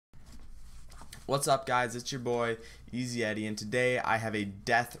What's up, guys? It's your boy easyeddieyt, and today I have a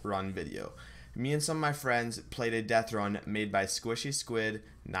death run video. Me and some of my friends played a death run made by Squishy Squid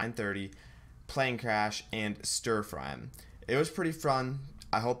 930, PlaneCrash, and Stiryfry. It was pretty fun.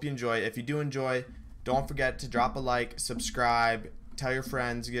 I hope you enjoy. If you do enjoy, don't forget to drop a like, subscribe, tell your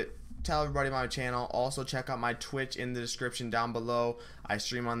friends, tell everybody about my channel. Also check out my Twitch in the description down below. I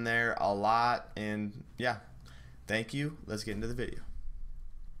stream on there a lot, and yeah, thank you. Let's get into the video.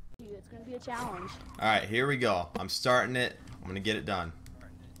 It's gonna be a challenge. Alright, here we go. I'm starting it. I'm gonna get it done.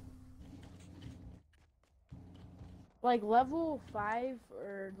 Like level 5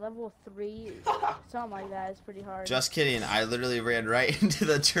 or level 3, something like that is pretty hard. Just kidding. I literally ran right into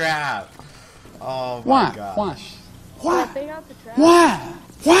the trap. Oh my gosh. Why? They got the trap.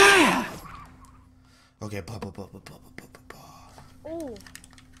 Why? Okay, Oh.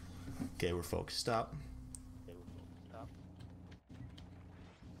 okay, we're focused up.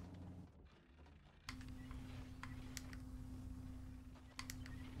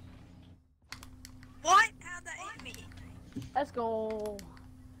 What? How'd that hit me? Let's go.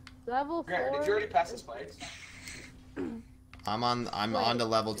 Level 4. Grant, did you already pass the spikes? I'm on to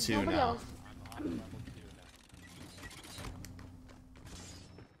level 2 now.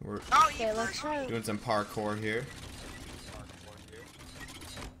 We're Okay, let's try. doing some parkour here.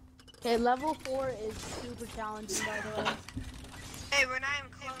 Okay, level 4 is super challenging, by the way. Hey, when I am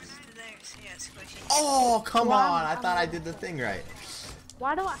close to there, so yeah, squishy. Oh, come Well, on. I I'm thought I level did the 4. thing right.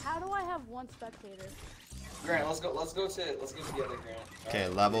 How do I have one spectator? Grant, let's go to the other Grant. Okay,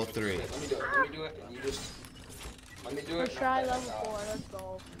 level 3. Let me do it, and you just let me do it. Let's try level 4. Let's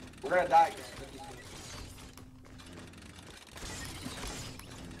go. We're gonna die, Grant.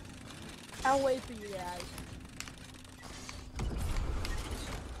 I'll wait for you guys.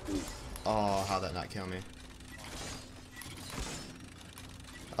 Oh, how'd that not kill me?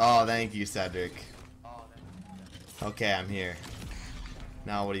 Oh, thank you, Cedric. Okay, I'm here.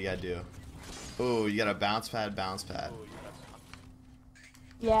 Now what do you gotta do? Ooh, you got a bounce pad.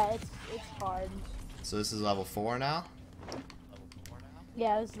 Yeah, it's hard. So this is level 4 now?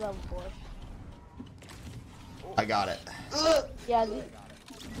 Yeah, this is level 4. I got it. Yeah,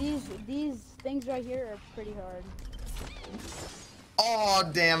 these things right here are pretty hard. Oh,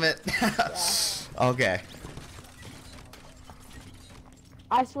 damn it. Okay.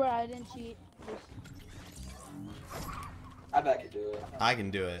 I swear I didn't cheat. I bet I could do it. I can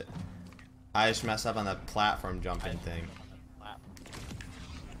do it. I just messed up on the platform jumping thing.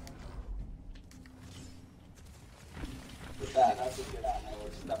 With that, that's a good at.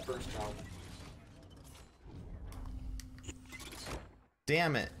 Just that first jump.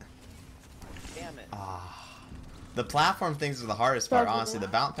 Damn it. Ah. The platform things are the hardest part, honestly. The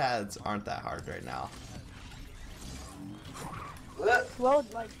bounce pads aren't that hard right now.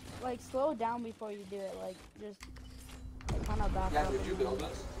 Slow down before you do it. Like just kind of back Yeah, up. did you build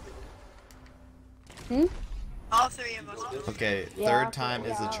this? All three of us. Okay, Yeah, third time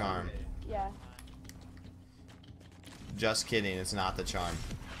is the yeah. charm. Yeah. Just kidding, it's not the charm.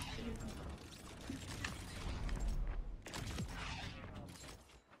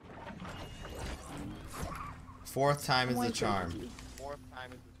 Fourth time is the charm. I'm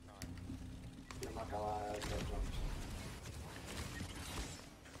not gonna lie, I like that jump.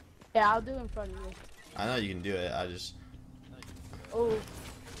 Yeah, I'll do in front of you. I know you can do it, I just... Oh.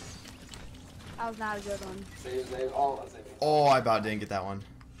 That was not a good one. Save all. Oh, I about didn't get that one.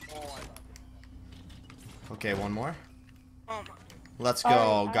 Okay, one more. Oh my. Let's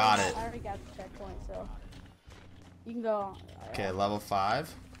go, got it. I already got the checkpoint, so you can go. Okay, level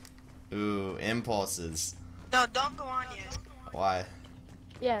 5. Ooh, impulses. No, don't go on yet. Why?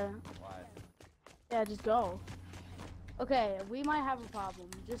 Yeah. Yeah, just go. Okay, we might have a problem.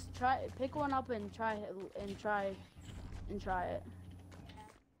 Just pick one up and try it.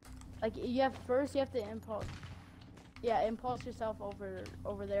 Like you have to impulse. Yeah, impulse yourself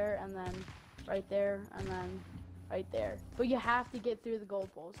over there, and then right there, and then right there. But you have to get through the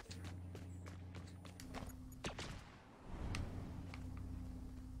goalpost.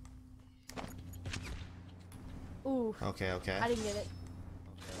 Ooh. Okay. I didn't get it.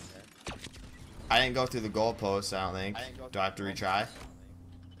 I didn't go through the goalpost, I don't think. Do I have to retry?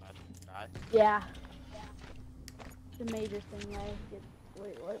 Yeah. The major thing I get.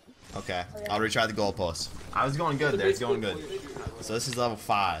 Wait, what? Okay, I'll retry the goalpost. I was going good there, it's going good. So this is level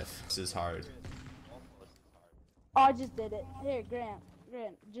 5. This is hard. Oh, I just did it. Here, Grant,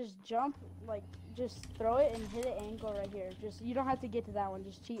 just jump, like, just throw it and hit it and go right here. You don't have to get to that one,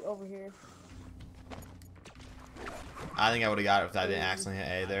 just cheat over here. I think I would have got it if I didn't accidentally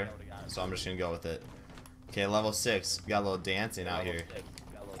hit A there. So I'm just gonna go with it. Okay, level 6. We got a little dancing out here.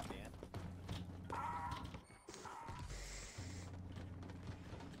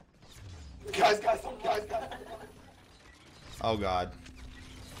 guys. Oh god.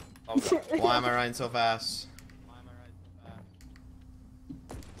 Why am I running so fast?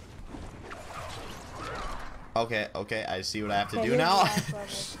 Okay, okay, I see what I have to Okay, do here's now. the last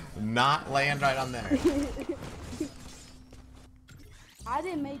level. Not land right on there. I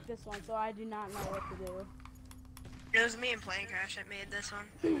didn't make this one, so I do not know what to do. It was me and PlaneCrash that made this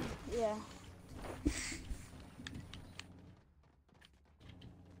one. Yeah.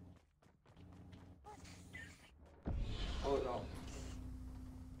 Oh no.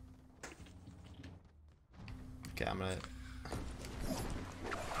 Okay, I'm gonna.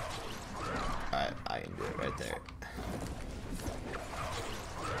 Alright, I can do it right there.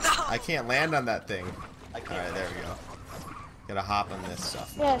 I can't land on that thing. Alright, there we go. Gotta hop on this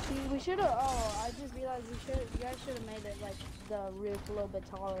stuff. Yeah, see, we should have. Oh, I just realized you guys should have made it like the roof a little bit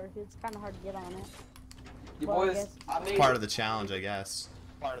taller. It's kind of hard to get on it. You Well, I boys, guess- I made It's part of the challenge, I guess.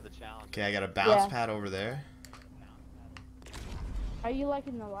 Okay, I got a bounce Yeah. pad over there. Are you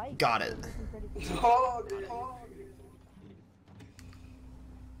liking the light? Got it. Pretty cool. Oh, dude.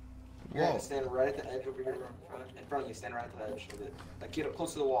 You're Whoa. gonna stand right at the edge over here, in front of you. Stand right at the edge of it. Like, get up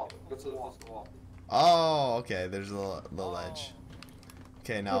close to the wall. Go to the wall. Oh, okay, there's a little ledge.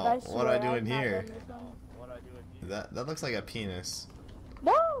 Okay, Dude, now, I what do swear I do I've in not here? done this one. That looks like a penis.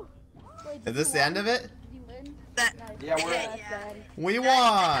 No! Wait, Is did this you the end win? of it? Did you win? That- Nice. Yeah, we're that's Yeah. the end. We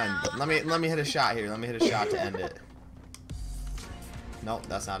won! Let me hit a shot here. Let me hit a shot to end it. Nope,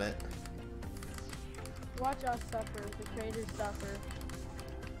 that's not it. Watch us suffer. The creators suffer.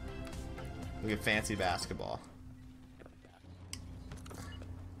 Look at fancy basketball.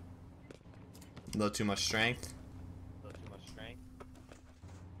 A little too much strength.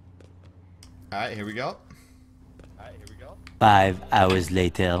 Alright, here we go. 5 hours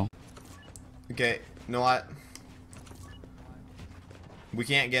later. Okay, you know what? We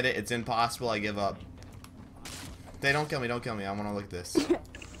can't get it. It's impossible. I give up. They don't kill me. Don't kill me. I want to look at this.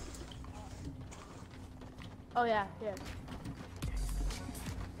 Oh yeah, yeah.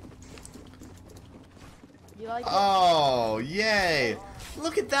 You like it? Oh, yay!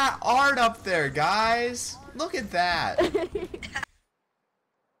 Look at that art up there, guys. Look at that.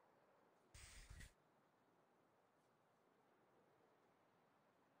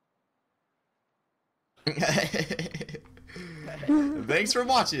 Thanks for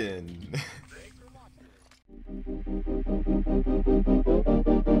watching.